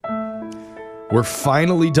we're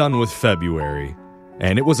finally done with February.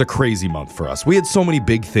 And it was a crazy month for us. We had so many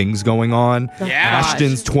big things going on. Yeah.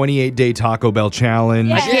 Ashton's 28-day Taco Bell challenge.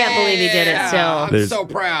 I can't believe he did it still. I'm There's so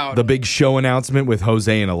proud. The big show announcement with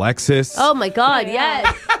Jose and Alexis. Oh my God,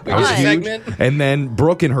 yes. That was Fun. huge. Segment. And then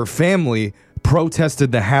Brooke and her family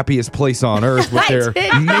protested the happiest place on earth with their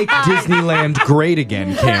Make Disneyland Great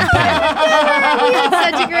Again campaign. We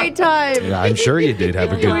had such a great time. Yeah, I'm sure you did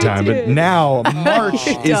have a good time, but now March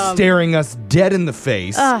is staring us dead in the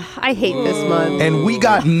face. I hate this month. And we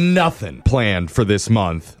got nothing planned for this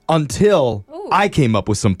month until I came up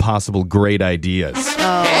with some possible great ideas.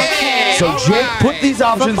 So Jake, put these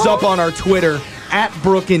options up on our Twitter,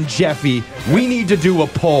 @Brooke and Jeffy. We need to do a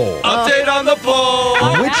poll. Update on the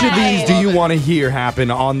poll. Which of these do you want to hear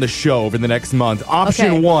happen on the show over the next month?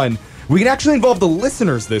 Option 1, we can actually involve the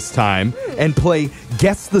listeners this time and play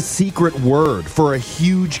Guess the Secret Word for a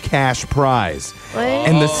huge cash prize. What?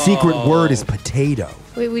 And the secret word is potato.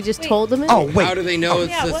 Wait, we just told them it? Oh, wait. How do they know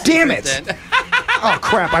it's the Damn secret it. then? Oh,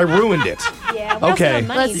 crap. I ruined it. Yeah, Okay.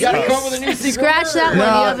 Let's You gotta come up with a new secret scratch word. that one. You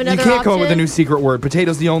have No, another you can't come up with a option? new secret word.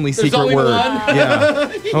 Potato's the only secret only word. one?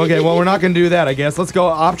 Yeah. Okay, well, we're not going to do that, I guess. Let's go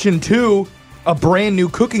option 2, a brand new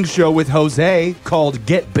cooking show with Jose called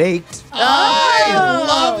Get Baked. I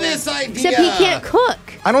love this idea. Except he can't cook.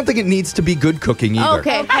 I don't think it needs to be good cooking either.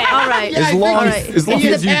 Okay, all right. Yeah, As I long think as, Alright. as long He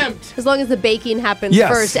as you... attempt. As long as the baking happens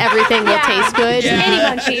Yes. first, everything will taste good. Yeah.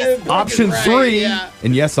 Any munchies. Option Right, 3, yeah.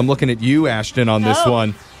 and yes, I'm looking at you, Ashton, on this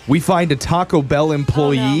one. We find a Taco Bell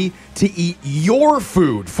employee to eat your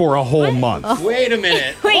food for a whole month. Wait a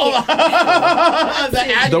minute. Wait. Hold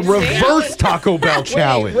on. The reverse Taco Bell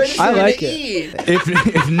challenge. I like it.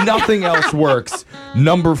 If nothing else works,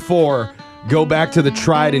 number 4, go back to the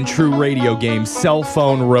tried and true radio game, Cell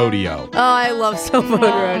Phone Rodeo. Oh, I love cell phone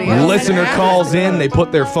rodeo. Listener calls in, they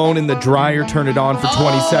put their phone in the dryer, turn it on for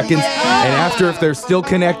 20 seconds, and after, if they're still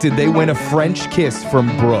connected, they win a French kiss from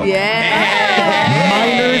Brooke. Yeah.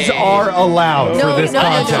 Minors are allowed No, for this no, no,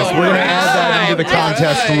 contest. no. We're going to add that into the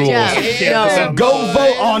contest rules. Yeah. No. Go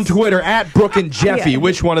vote on Twitter @Brooke and Jeffy. Yeah.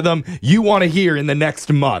 Which one of them you want to hear in the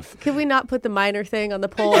next month? Can we not put the minor thing on the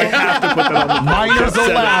poll? Minors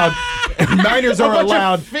allowed. Minors are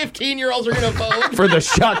allowed 15-year-olds are going to vote. for the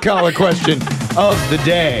shot collar question of the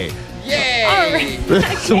day. Yay.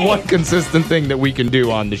 That's the one consistent thing that we can do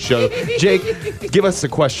on the show. Jake, give us a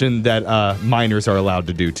question that minors are allowed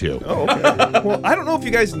to do too. Oh, okay. Well, I don't know if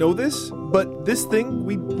you guys know this, but this thing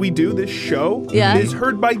we do, this show, Yeah. is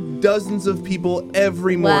heard by dozens of people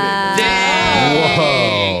every morning. Wow.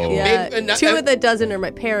 Whoa. Yeah. Maybe- not- 2 of the dozen are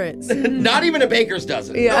my parents. Not even a baker's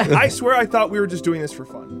dozen. Yeah. I swear I thought we were just doing this for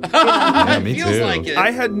fun. Yeah, me Feels too. like it.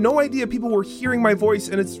 I had no idea people were hearing my voice,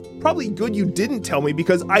 and it's probably good you didn't tell me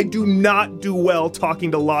because I do not do well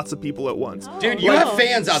talking to lots of people at once. Dude, you have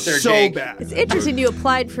fans out there, so Jake. bad. It's interesting you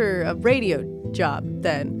applied for a radio job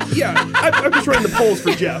then. Yeah, I'm just running the polls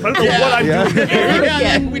for Jeff. I don't know what I'm Yeah. doing here.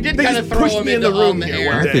 Yeah, we did They kind of just throw pushed him me in into the room on the here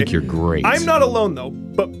air. one I think you're great. I'm not alone though,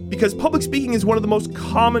 but because public speaking is one of the most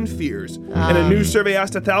common fears, and a new survey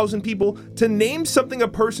asked 1,000 people to name something a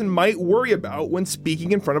person might worry about when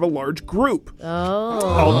speaking in front of a large group.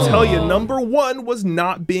 Oh. I'll tell you, number 1 was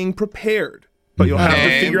not being prepared. But you'll have to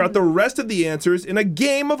Okay. figure out the rest of the answers in a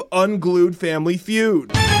game of Unglued Family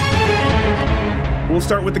Feud. We'll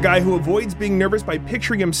start with the guy who avoids being nervous by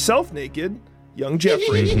picturing himself naked, young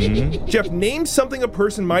Jeffrey. Jeff, name something a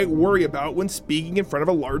person might worry about when speaking in front of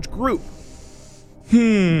a large group.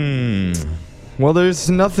 Well, there's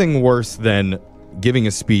nothing worse than giving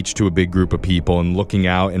a speech to a big group of people and looking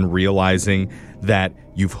out and realizing that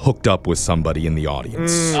you've hooked up with somebody in the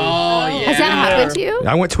audience. Oh, yeah. Has that happened to you?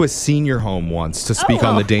 I went to a senior home once to speak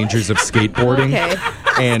on the dangers of skateboarding. Okay.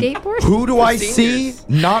 And Skateboarding? who do I seniors. see?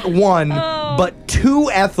 Not one, but 2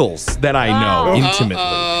 Ethels that I know intimately.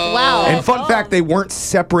 Wow. And fun fact, they weren't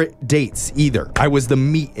separate dates either. I was the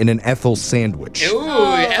meat in an Ethel sandwich. Ooh,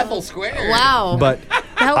 Ethel Square. Wow. But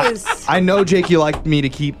that was I know, Jake, you like me to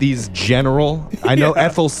keep these general. I know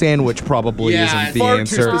Ethel sandwich probably Yeah, isn't the far too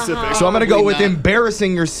answer. specific. So I'm going to go Probably with not.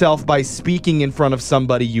 embarrassing yourself by speaking in front of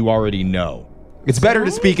somebody you already know. It's better to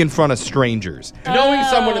speak in front of strangers. Knowing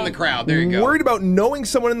someone in the crowd. There you go. Worried about knowing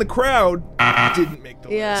someone in the crowd didn't make the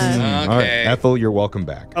list. yeah. All right, Okay. Ethel, you're welcome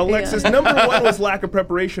back. Alexis, number 1 was lack of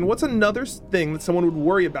preparation. What's another thing that someone would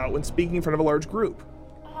worry about when speaking in front of a large group?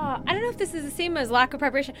 I don't know if this is the same as lack of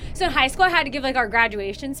preparation. So in high school, I had to give like our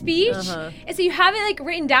graduation speech, and so you have it like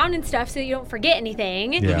written down and stuff, so you don't forget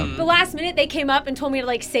anything. Yeah. The last minute, they came up and told me to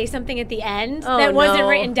like say something at the end that wasn't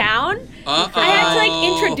written down. I had to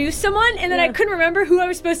like introduce someone, and then I couldn't remember who I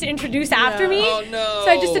was supposed to introduce after me. Oh no!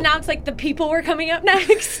 So I just announced like the people were coming up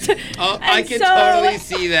next. I can totally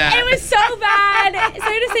see that. It was so bad. So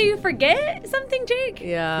to say you forget something, Jake?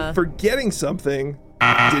 Yeah. Forgetting something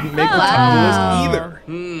didn't make the top of the list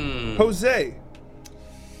either. Jose.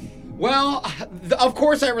 Well, of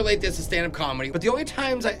course I relate this to stand-up comedy, but the only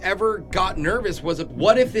times I ever got nervous was,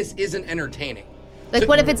 what if this isn't entertaining? Like,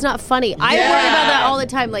 what if it's not funny? I worry about that all the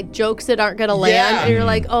time, like jokes that aren't going to land, and you're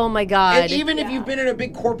like, oh my God. And even if you've been in a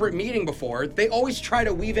big corporate meeting before, they always try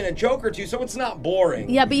to weave in a joke or two, so it's not boring.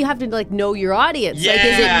 Yeah, but you have to, like, know your audience. Like,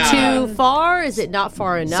 is it too far? Is it not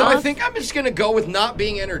far enough? So I think I'm just going to go with not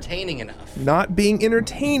being entertaining enough. Not being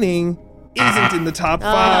entertaining isn't in the top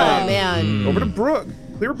 5. Oh, man. Over to Brooke.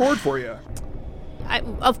 Clear board for you.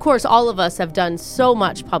 Of course, all of us have done so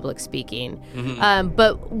much public speaking.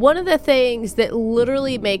 But one of the things that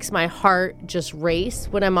literally makes my heart just race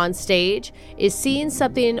when I'm on stage is seeing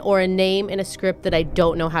something or a name in a script that I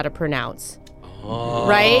don't know how to pronounce.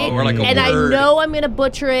 Right? Or like a and word. I know I'm going to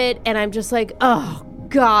butcher it, and I'm just like, oh,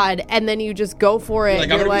 God. And then you just go for it. Like,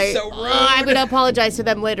 and I'm you're gonna be like, so rude. "Oh, I'm going to apologize to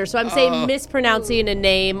them later." So I'm saying mispronouncing a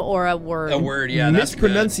name or a word. A word, yeah, that's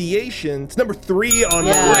good. Mispronunciation. It's number 3 on the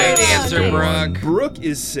Yeah. Great list. answer, Brooke. Brooke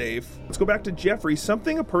is safe. Let's go back to Jeffrey.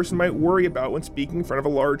 Something a person might worry about when speaking in front of a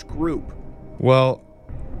large group. Well,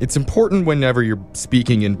 it's important whenever you're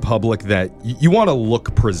speaking in public that you want to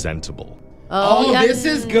look presentable. Oh, yeah. this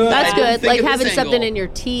is good. That's I didn't good. think like of this having something angle. in your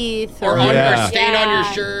teeth. Or Yeah. or stain on your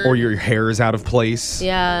shirt. Or your hair is out of place.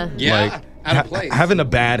 Yeah. Yeah, Like, out of place. having a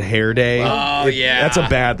bad hair day. Oh, yeah. That's a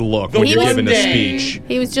bad look The when you're one giving a day. speech.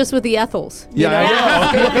 He was just with the Ethels. Yeah,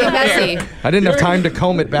 I know. Looking messy. I didn't have time to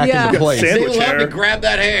comb it back Yeah. into place. Sand- They Sandwich love hair. to grab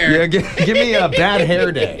that hair. Yeah, give me a bad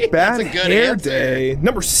hair day. Bad That's a good hair answer. day.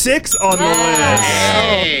 Number 6 on the list.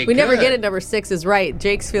 Hey, We never good. get it. Number 6 is right.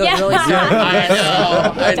 Jake's feeling really Yeah.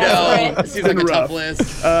 sorry. I know. Seems like a Rough. tough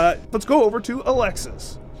list. Let's go over to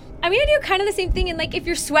Alexis. I'm gonna do kind of the same thing, and like if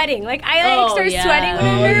you're sweating, like I like Oh, start yeah. sweating when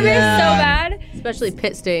I'm Oh, nervous, yeah. so bad. Especially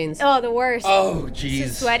pit stains. Oh, the worst. Oh, So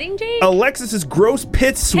jeez. sweating, Jake? Alexis's gross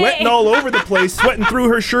pits sweating Hey. all over the place, sweating through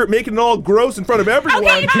her shirt, making it all gross in front of everyone.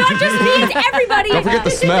 Okay, it's not just me, it's everybody. Don't forget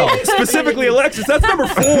the smell. Specifically Alexis. That's number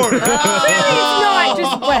 4. Clearly it's not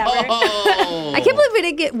just whatever. Oh. I can't believe we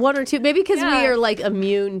didn't get 1 or 2. Maybe because Yeah. we are like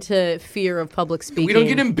immune to fear of public speaking. We don't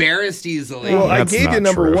get embarrassed easily. Well, I That's gave you not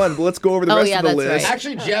number true. 1, but let's go over the Oh, rest yeah, of the that's list. right.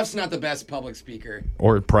 Actually, Jeff's not the best public speaker.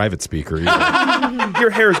 Or a private speaker. Either. Your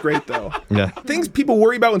hair is great, though. Yeah. Things people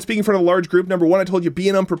worry about when speaking in front of a large group. Number 1, I told you,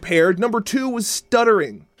 being unprepared. Number 2 was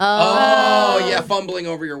stuttering. Oh, yeah, fumbling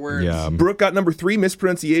over your words. Yeah. Brooke got number 3,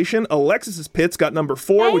 mispronunciation. Alexis's pits got number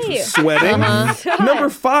 4, which Hey. was sweating. Number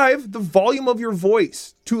 5, the volume of your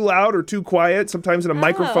voice. Too loud or too quiet. Sometimes in a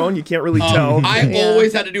microphone, you can't really tell. I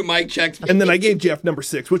always had to do mic checks. And then I gave Jeff number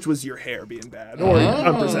 6, which was your hair being bad or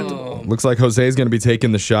unpresentable. Looks like Jose's going to be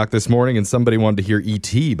taking the shock this morning, and somebody wanted to hear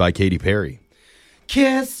E.T. by Katy Perry.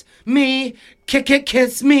 Kiss me,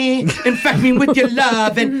 kiss me, infect me with your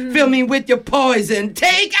love and fill me with your poison.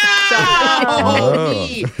 Take out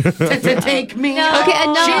me, take me. Okay,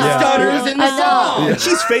 enough. She stutters in the song.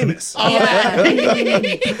 She's famous.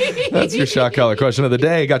 That's your shock collar question of the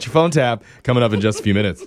day. Got your phone tap coming up in just a few minutes.